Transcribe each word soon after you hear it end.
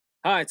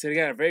Hi, today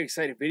I got a very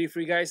exciting video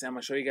for you guys. I'm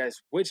going to show you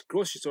guys which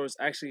grocery stores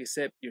actually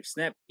accept your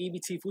SNAP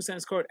EBT food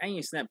stamps card and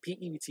your SNAP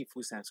PEBT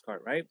food stamps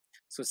card, right?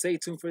 So stay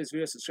tuned for this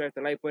video, subscribe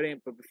to the like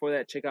button. But before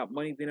that, check out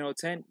Money Dinero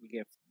 10. You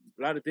get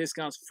a lot of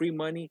discounts, free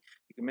money.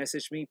 You can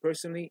message me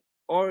personally,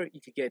 or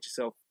you could get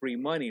yourself free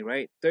money,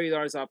 right?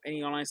 $30 off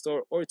any online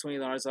store or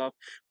 $20 off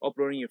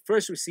uploading your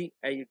first receipt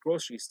at your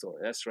grocery store.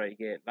 That's right, you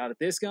get a lot of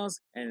discounts.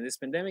 And in this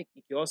pandemic,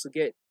 you can also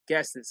get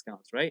gas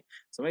discounts, right?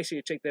 So make sure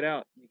you check that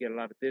out. You get a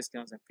lot of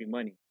discounts and free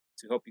money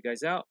to help you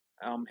guys out.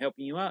 I'm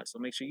helping you out, so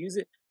make sure you use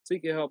it so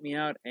you can help me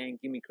out and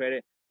give me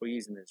credit for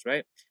using this,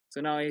 right?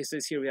 So now it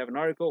says here we have an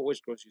article,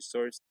 which grocery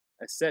stores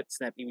accept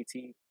SNAP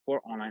EBT for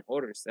online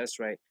orders. That's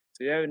right.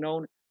 So you haven't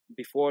known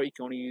before, you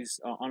can only use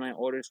online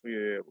orders for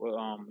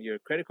your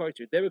credit cards,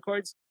 your debit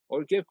cards,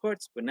 or gift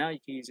cards, but now you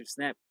can use your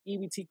SNAP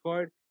EBT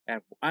card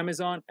at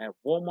Amazon, at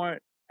Walmart,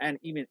 and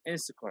even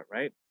Instacart,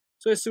 right?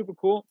 So it's super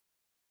cool.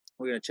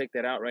 We're going to check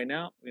that out right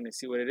now. We're going to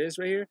see what it is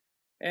right here.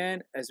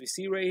 And as we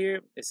see right here,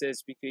 it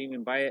says we can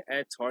even buy it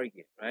at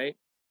Target, right?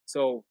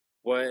 So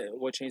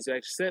what chains do I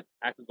accept?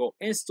 I could go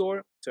in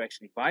store to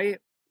actually buy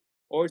it,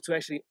 or to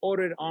actually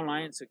order it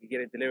online so I can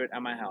get it delivered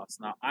at my house.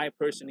 Now, I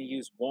personally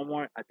use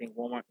Walmart. I think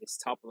Walmart is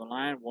top of the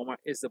line. Walmart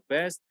is the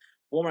best.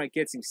 Walmart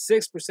gets you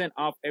 6%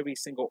 off every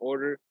single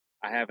order.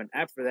 I have an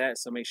app for that,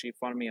 so make sure you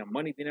follow me on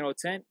Money Dinero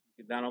 10.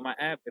 You can download my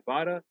app,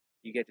 Ibotta.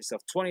 You get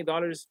yourself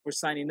 $20 for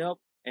signing up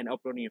and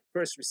uploading your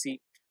first receipt,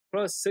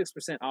 plus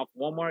 6% off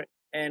Walmart.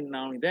 And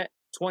not only that,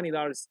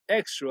 $20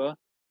 extra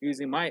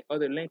using my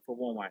other link for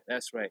Walmart.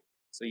 That's right.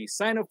 So you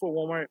sign up for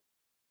Walmart,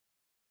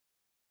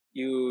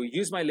 you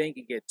use my link,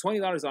 you get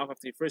 $20 off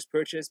after your first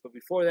purchase. But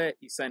before that,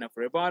 you sign up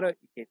for Ibotta,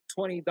 you get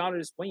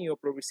 $20 when you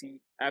upload receipt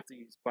after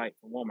you buy it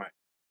from Walmart.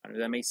 I don't know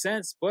if that makes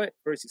sense, but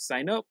first you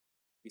sign up,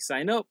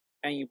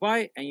 and you buy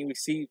it, and you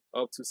receive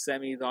up to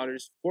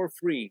 $70 for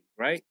free,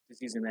 right?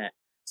 Just using that.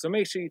 So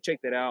make sure you check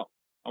that out.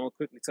 I'm gonna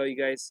quickly tell you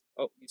guys.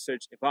 Oh, you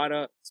search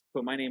Ibotta,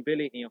 put my name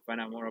Billy, and you'll find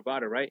out more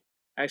about it, right?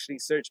 Actually,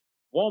 search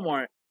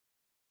Walmart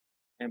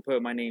and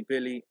put my name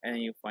Billy,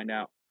 and you'll find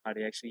out how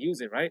to actually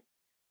use it, right?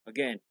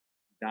 Again,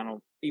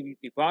 download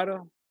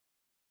Ibotta.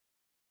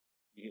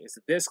 It's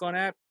a discount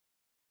app.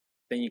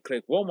 Then you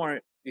click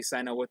Walmart. You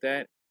sign up with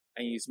that,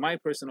 and you use my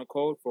personal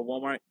code for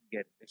Walmart. You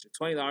get extra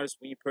 $20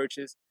 when you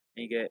purchase,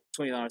 and you get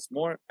 $20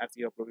 more after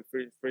you upload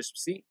your first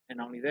receipt. And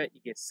not only that,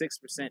 you get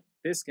 6%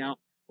 discount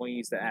when you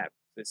use the app.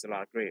 So it's a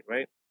lot great,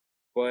 right?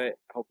 But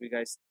I hope you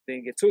guys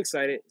didn't get too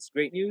excited. It's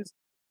great news.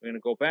 We're going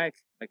to go back.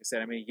 Like I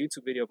said, I made a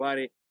YouTube video about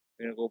it.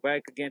 We're going to go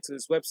back again to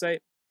this website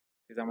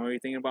because I'm already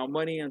thinking about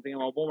money. I'm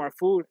thinking about Walmart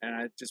food, and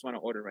I just want to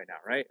order right now,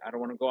 right? I don't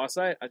want to go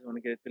outside. I just want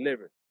to get it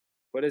delivered.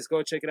 But let's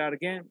go check it out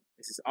again.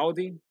 This is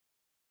Aldi.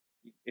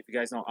 If you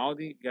guys know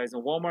Aldi, you guys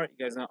know Walmart,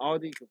 you guys know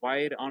Aldi, you can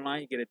buy it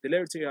online. You get it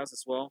delivered to your house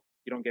as well.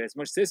 You don't get as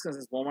much discounts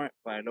as Walmart,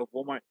 but I love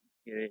Walmart.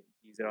 You get it,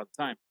 you use it all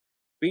the time.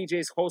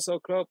 BJ's Wholesale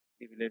Club.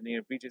 If you live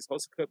near BJ's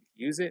Wholesale Club, you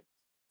can use it.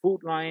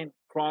 Food Lion,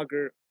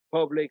 Kroger,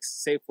 Publix,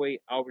 Safeway,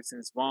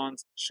 Albertsons,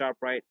 Vons,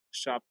 ShopRite,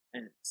 Shop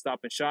and Stop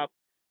and Shop,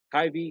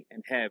 Hy-Vee,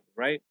 and Heb,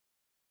 right?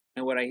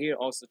 And what I hear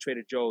also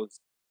Trader Joe's.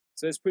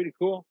 So it's pretty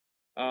cool.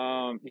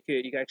 You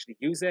can actually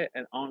use it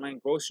at online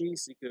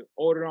groceries. You could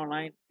order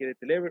online, get it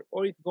delivered,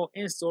 or you can go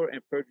in store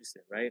and purchase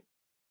it, right?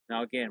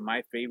 Now again,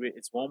 my favorite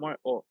is Walmart,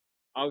 or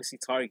obviously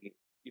Target.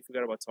 You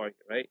forgot about Target,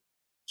 right?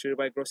 Should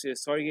buy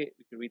groceries at Target.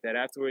 We can read that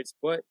afterwards,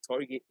 but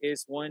Target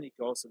is one. You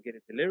can also get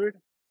it delivered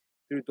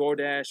through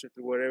DoorDash or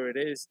through whatever it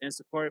is,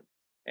 Instacart,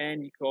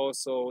 and you can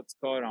also, it's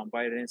called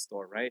buy it in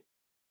store, right?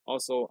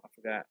 Also, I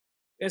forgot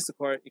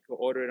Instacart. You can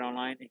order it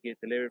online and get it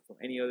delivered from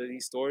any other of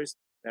these stores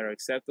that are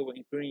acceptable,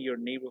 including your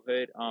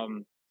neighborhood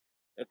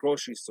a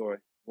grocery store,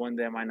 one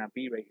that might not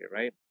be right here,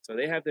 right? So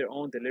they have their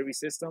own delivery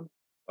system.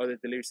 Other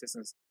delivery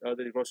systems,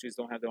 other groceries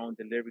don't have their own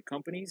delivery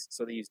companies,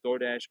 so they use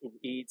DoorDash,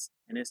 UberEats,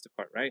 and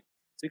Instacart, right?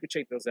 So you can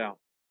check those out.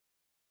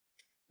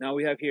 Now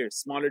we have here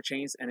smaller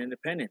chains and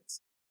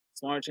independents.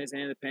 Smaller chains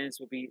and independents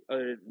will be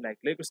other like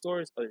liquor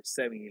stores, other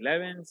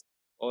 7-Elevens,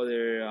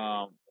 other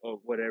or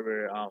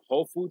whatever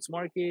Whole Foods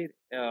Market,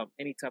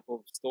 any type of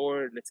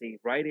store. Let's say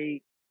Rite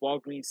Aid,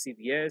 Walgreens,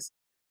 CVS.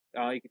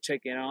 You can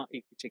check it out.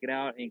 You can check it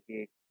out and you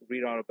can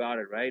read all about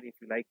it, right? If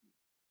you like it.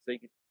 So you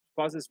can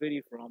pause this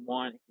video from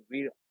one. You can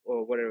read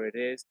or whatever it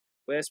is.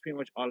 But that's pretty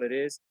much all it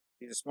is.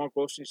 These are small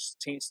grocery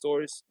chain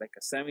stores like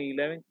a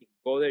 7-Eleven. You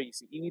can go there, you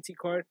see EBT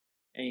card,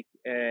 and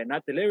you,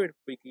 not delivered,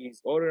 but you can use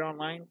order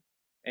online,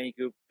 and you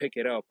can pick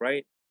it up,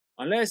 right?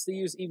 Unless they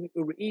use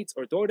UberEats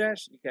or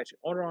DoorDash, you can actually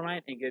order online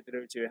and get it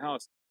delivered to your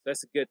house. So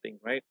that's a good thing,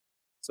 right?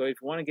 So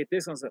if you want to get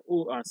this on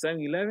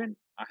 7-Eleven,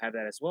 I have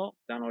that as well.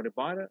 Download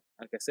Ibotta.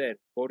 Like I said,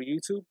 go to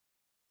YouTube,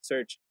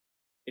 search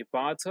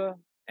Ibotta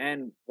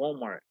and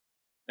Walmart.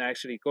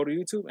 Actually, go to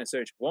YouTube and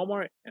search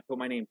Walmart and put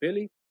my name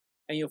Billy,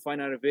 and you'll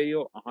find out a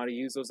video on how to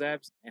use those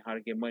apps and how to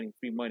get money,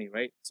 free money,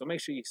 right? So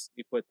make sure you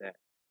put that.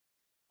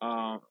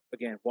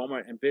 Again,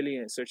 Walmart and Billy,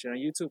 and search it on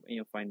YouTube, and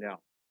you'll find out.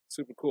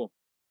 Super cool.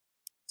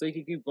 So you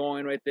can keep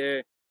going right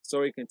there.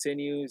 Story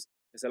continues.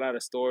 There's a lot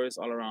of stores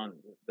all around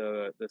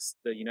the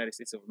United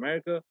States of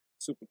America.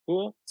 Super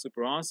cool,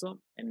 super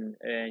awesome, and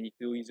you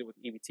can use it with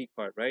EBT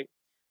card, right?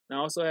 Now, I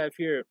also have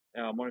here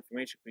more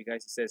information for you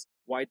guys. It says,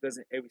 why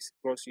doesn't every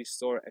grocery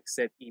store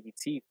accept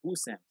EBT food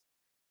stamps?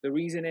 The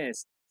reason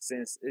is,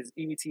 since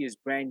EBT is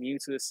brand new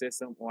to the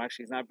system, or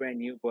actually it's not brand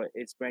new, but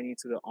it's brand new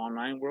to the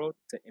online world,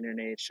 to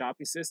internet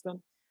shopping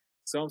system,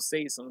 some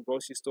states, some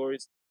grocery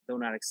stores do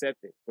not accept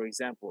it. For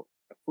example,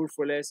 a Food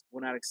for Less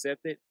will not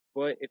accept it,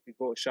 but if you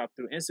go shop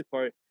through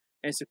Instacart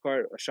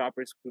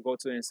shoppers could go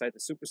to inside the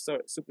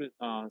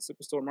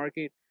superstore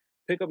market,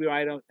 pick up your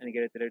item, and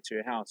get it delivered to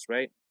your house,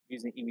 right?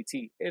 Using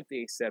EBT if they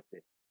accept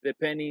it.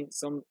 Depending,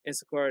 some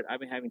Instacart, I've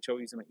been having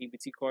trouble using my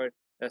EBT card.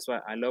 That's why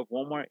I love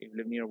Walmart. If you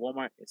live near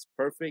Walmart, it's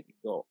perfect. You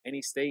go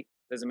any state,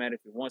 doesn't matter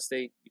if you're one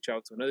state, you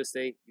travel to another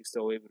state, you're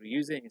still able to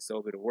use it and you're still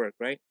able to work,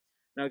 right?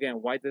 Now again,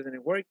 why doesn't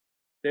it work?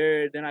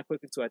 They're not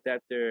quick to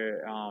adapt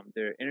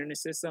their internet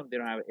system. They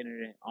don't have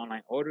internet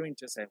online ordering,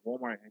 just like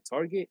Walmart and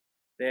Target.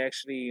 They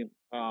actually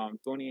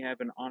don't even have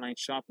an online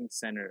shopping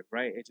center,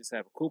 right? It just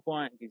have a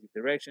coupon, it gives you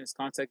directions,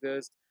 contact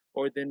us,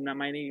 or they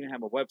might even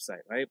have a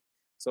website, right?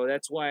 So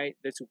that's why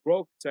they're too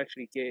broke to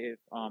actually give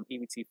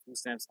EBT food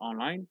stamps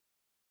online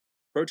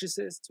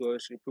purchases, to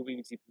actually approve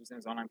EBT food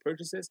stamps online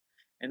purchases,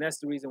 and that's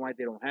the reason why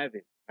they don't have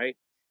it, right?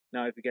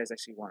 Now, if you guys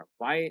actually want to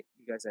buy it,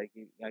 you guys, I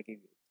give you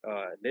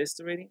a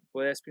list already,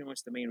 but that's pretty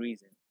much the main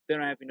reason. They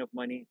don't have enough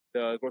money.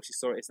 The grocery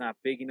store is not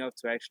big enough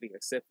to actually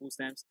accept food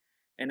stamps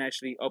and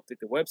actually update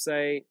the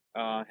website,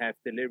 have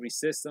delivery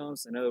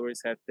systems. In other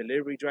words, have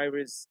delivery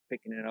drivers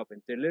picking it up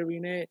and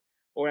delivering it,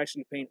 or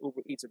actually paying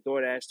UberEats or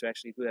DoorDash to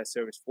actually do that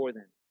service for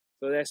them.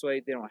 So that's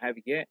why they don't have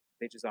it yet.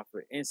 They just offer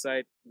it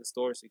inside the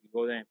store, so you can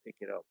go there and pick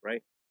it up,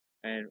 right?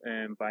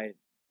 And buy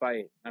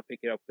it, not pick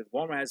it up. Because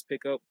Walmart has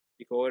pickup.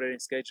 You can order it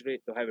and schedule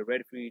it. They'll have it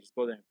ready for you. Just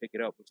go there and pick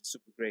it up, which is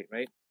super great,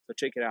 right? So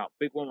check it out.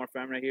 Big Walmart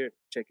fan right here.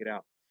 Check it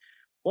out.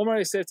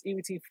 Walmart accepts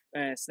EBT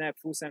and SNAP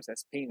food stamps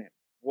as payment.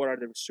 What are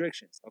the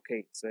restrictions?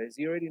 Okay, so as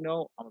you already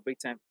know, I'm a big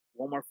time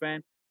Walmart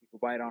fan. You can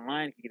buy it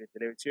online. You can get it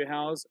delivered to your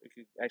house. Or you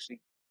can actually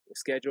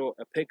schedule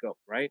a pickup,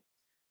 right?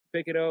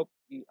 Pick it up,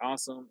 be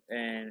awesome,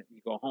 and you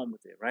go home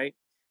with it, right?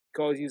 You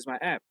can always use my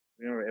app.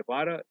 Remember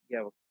Ibotta,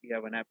 you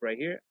have an app right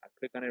here. I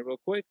click on it real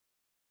quick.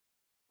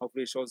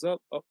 Hopefully it shows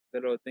up. Oh, the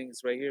little thing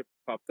is right here,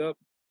 popped up.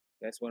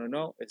 You guys want to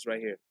know? It's right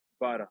here.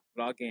 Ibotta,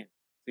 log in.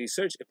 So you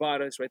search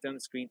Ibotta, it's right there on the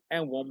screen,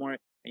 and Walmart,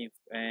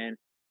 and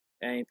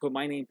you put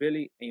my name,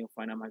 Billy, and you'll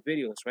find out my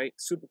videos, right?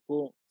 Super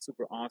cool,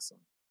 super awesome,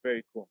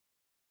 very cool.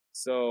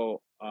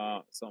 So,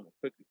 I'm gonna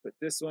quickly put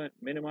this one,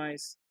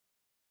 minimize.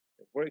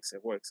 It works.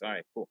 All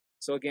right, cool.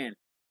 So again,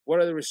 what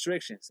are the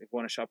restrictions if you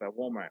want to shop at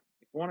Walmart?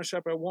 If you want to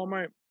shop at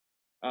Walmart,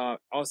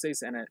 all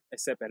states and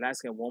except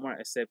Alaska and Walmart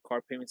accept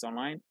card payments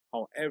online.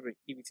 However,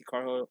 EBT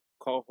card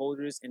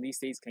holders in these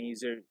states can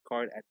use their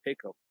card at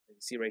pickup. As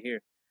you see right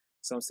here,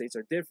 some states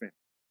are different,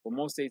 but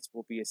most states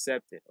will be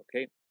accepted.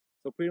 Okay,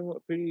 so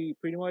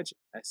pretty much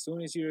as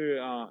soon as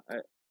you're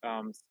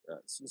as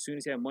soon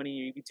as you have money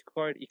in your EBT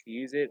card, you can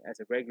use it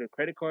as a regular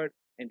credit card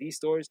in these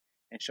stores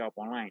and shop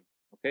online.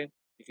 Okay,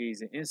 you can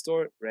use it in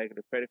store,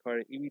 regular credit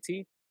card,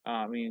 EBT.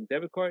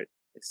 Debit card,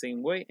 the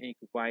same way, and you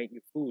can buy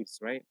your foods,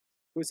 right?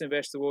 Fruits and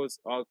vegetables,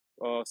 all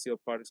sealed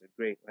products are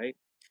great, right?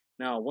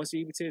 Now, once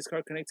your EBT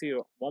card connected to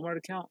your Walmart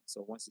account,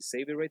 so once you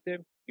save it right there,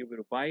 you'll be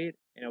able to buy it,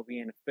 and it'll be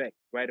in effect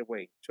right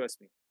away.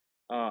 Trust me,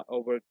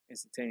 over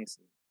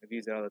instantaneously. I've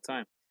used it all the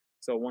time.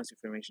 So once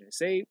information is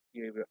saved,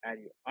 you're able to add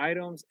your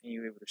items, and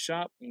you're able to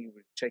shop, and you're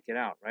able to check it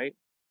out, right?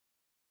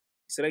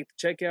 Select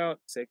the checkout,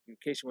 select the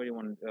location where you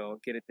want to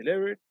get it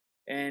delivered,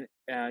 and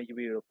you'll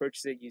be able to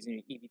purchase it using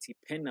your EBT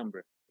PIN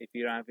number. If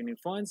you don't have any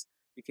funds,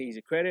 you can use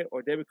your credit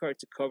or debit card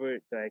to cover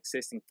the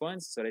existing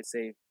funds. So let's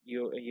say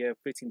you have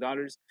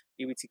 $15,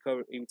 EBT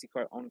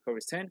card only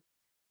covers 10,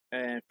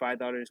 and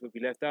 $5 will be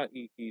left out.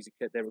 You can use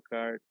your debit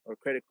card or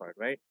credit card,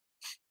 right?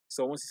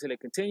 So once you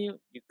select continue,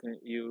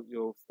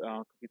 you'll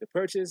complete the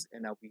purchase,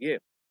 and that'll be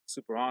it.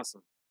 Super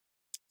awesome.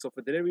 So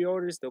for delivery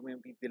orders, there will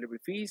be delivery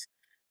fees.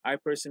 I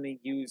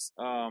personally use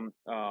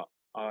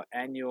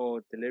annual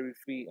delivery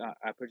fee.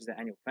 I purchased an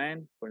annual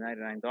plan for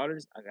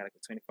 $99. I got like a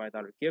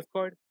 $25 gift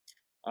card,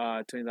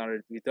 $20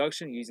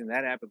 reduction using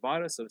that app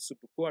Ibotta. So it's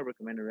super cool. I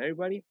recommend it to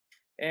everybody.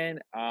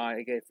 And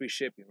I get free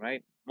shipping,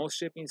 right? Most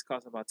shippings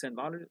cost about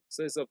 $10,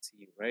 so it's up to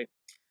you, right?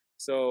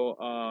 So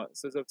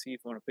it's up to you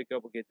if you want to pick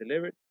up or get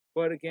delivered.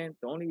 But again,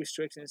 the only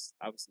restrictions,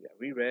 obviously, I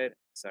reread.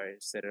 Sorry, I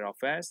said it all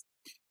fast.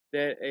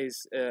 That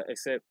is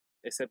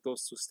except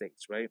those two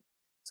states, right?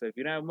 So if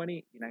you don't have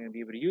money, you're not gonna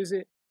be able to use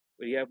it.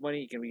 But if you have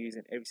money, you can reuse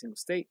it in every single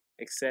state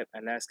except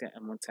Alaska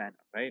and Montana,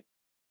 right?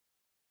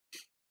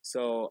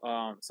 So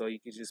so you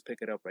can just pick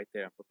it up right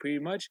there. But pretty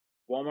much,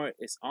 Walmart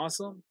is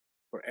awesome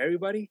for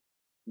everybody.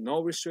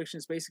 No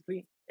restrictions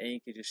basically, and you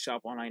can just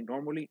shop online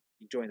normally,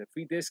 enjoying the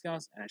free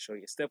discounts, and I show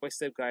you a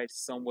step-by-step guide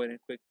somewhat and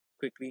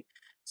quickly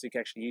so you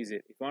can actually use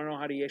it. If you want to know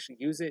how to actually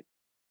use it,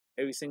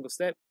 every single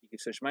step, you can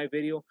search my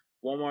video,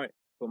 Walmart,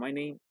 put my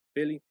name,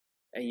 Billy,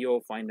 and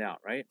you'll find out,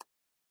 right?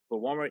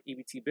 put Walmart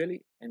EBT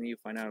Billy, and then you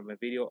find out my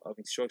video of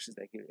instructions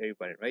that I give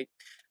everybody, right?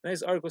 The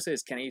next article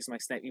says, can I use my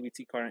Snap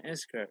EBT card on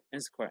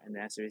Instacart? And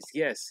the answer is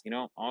yes. You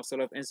know, also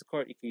love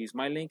Instacart. You can use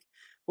my link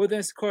with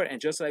Instacart,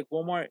 and just like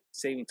Walmart,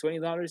 saving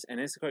 $20, and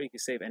Instacart, you can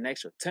save an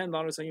extra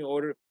 $10 on your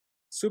order.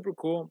 Super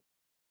cool,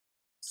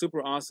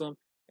 super awesome,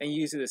 and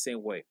use it the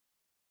same way.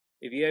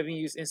 If you haven't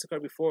used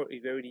Instacart before,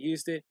 if you already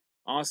used it,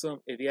 awesome.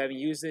 If you haven't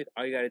used it,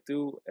 all you gotta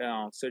do,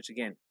 search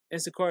again,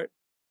 Instacart,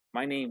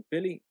 my name,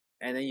 Billy,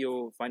 and then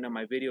you'll find out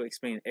my video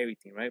explaining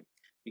everything, right?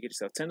 You get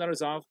yourself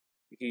 $10 off.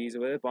 You can use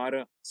it with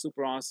Ibotta.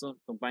 Super awesome.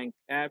 Combine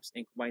apps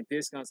and combine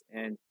discounts,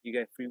 and you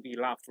get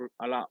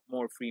a lot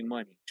more free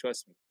money.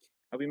 Trust me.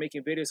 I'll be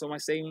making videos on my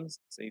savings,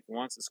 so if you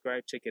want to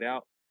subscribe, check it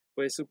out.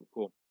 But it's super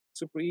cool,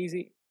 super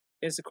easy.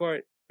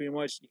 Instacart, pretty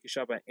much you can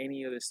shop at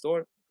any other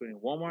store,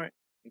 including Walmart,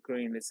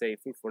 including, let's say,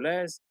 Food for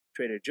Less,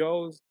 Trader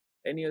Joe's,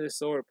 any other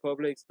store,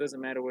 Publix,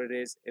 doesn't matter what it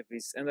is. If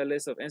it's in the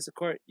list of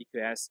Instacart, you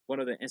could ask one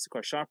of the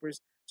Instacart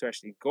shoppers to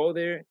actually go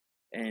there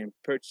and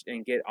purchase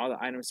and get all the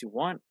items you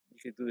want. You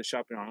could do the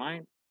shopping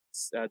online.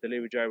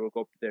 Delivery driver will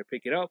go there,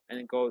 pick it up, and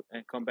then go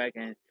and come back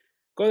and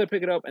go there,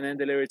 pick it up, and then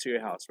deliver it to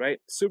your house, right?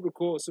 Super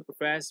cool, super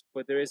fast,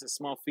 but there is a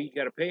small fee you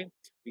got to pay.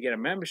 You get a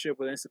membership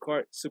with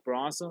Instacart, super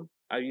awesome.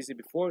 I've used it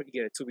before. You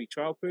get a 2-week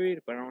trial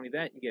period, but not only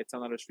that, you get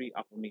 $10 free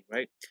off of me,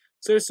 right?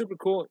 So it's super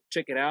cool.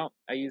 Check it out.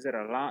 I use it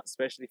a lot,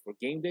 especially for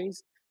game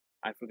days.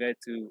 I forget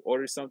to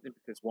order something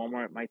because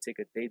Walmart might take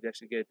a day to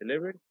actually get it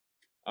delivered.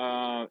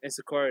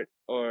 Instacart,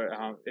 or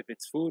if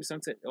it's food,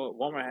 something,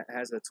 Walmart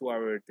has a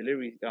 2-hour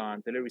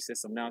delivery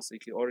system now, so you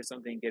can order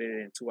something and get it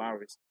in 2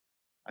 hours.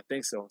 I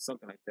think so,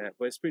 something like that.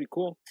 But it's pretty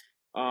cool.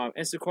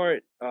 Instacart,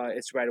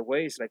 it's right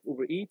away. It's like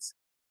UberEats,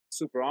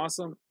 super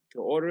awesome. You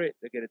can order it,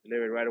 they get it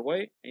delivered right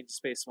away, and you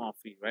just pay a small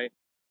fee, right?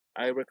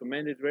 I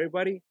recommend it to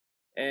everybody,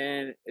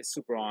 and it's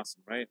super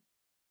awesome, right?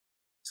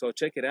 So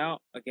check it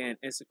out. Again,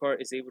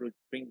 Instacart is able to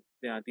bring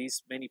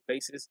these many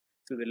places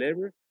to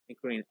deliver,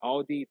 including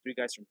Aldi, Three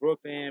Guys from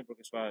Brooklyn,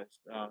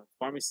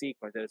 Pharmacy,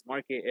 Cardenas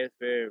Market,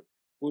 Airfare,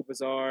 Food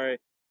Bazaar,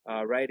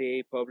 Rite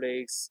Aid,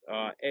 Publix,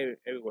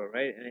 everywhere,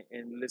 right?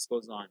 And the list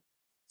goes on.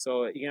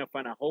 So you're gonna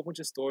find a whole bunch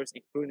of stores,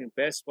 including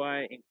Best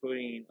Buy,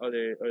 including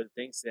other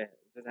things that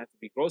doesn't have to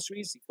be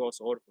groceries. You can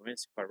also order from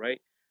Instacart,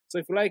 right? So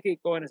if you like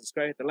it, go ahead and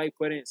subscribe, hit the like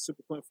button. It's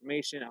super cool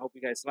information. I hope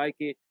you guys like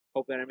it.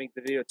 Hope that I make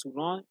the video too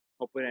long.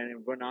 Hope that I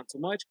didn't run on too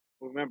much.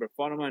 But remember,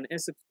 follow me on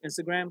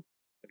Instagram.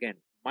 Again,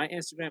 my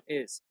Instagram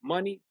is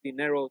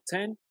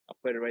moneydinero10. I'll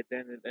put it right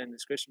there in the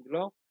description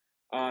below.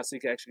 So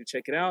you can actually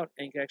check it out,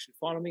 and you can actually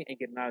follow me and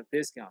get a lot of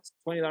discounts.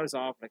 $20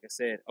 off, like I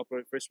said.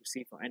 Upload first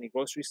receipt from any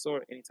grocery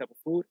store, any type of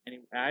food, any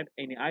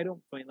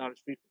item. $20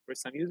 free for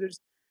first-time users.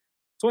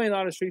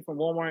 $20 free from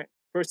Walmart,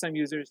 first-time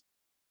users.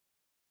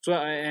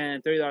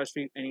 And $30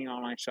 free any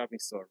online shopping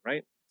store,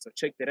 right? So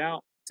check that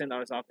out.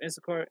 $10 off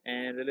Instacart,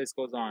 and the list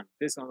goes on.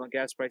 Discounts on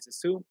gas prices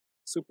too.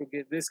 Super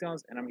good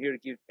discounts, and I'm here to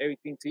give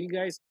everything to you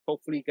guys.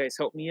 Hopefully, you guys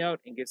help me out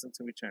and get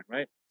something in return,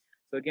 right?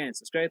 So again,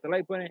 subscribe, hit the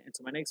like button, and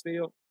to my next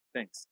video. Thanks.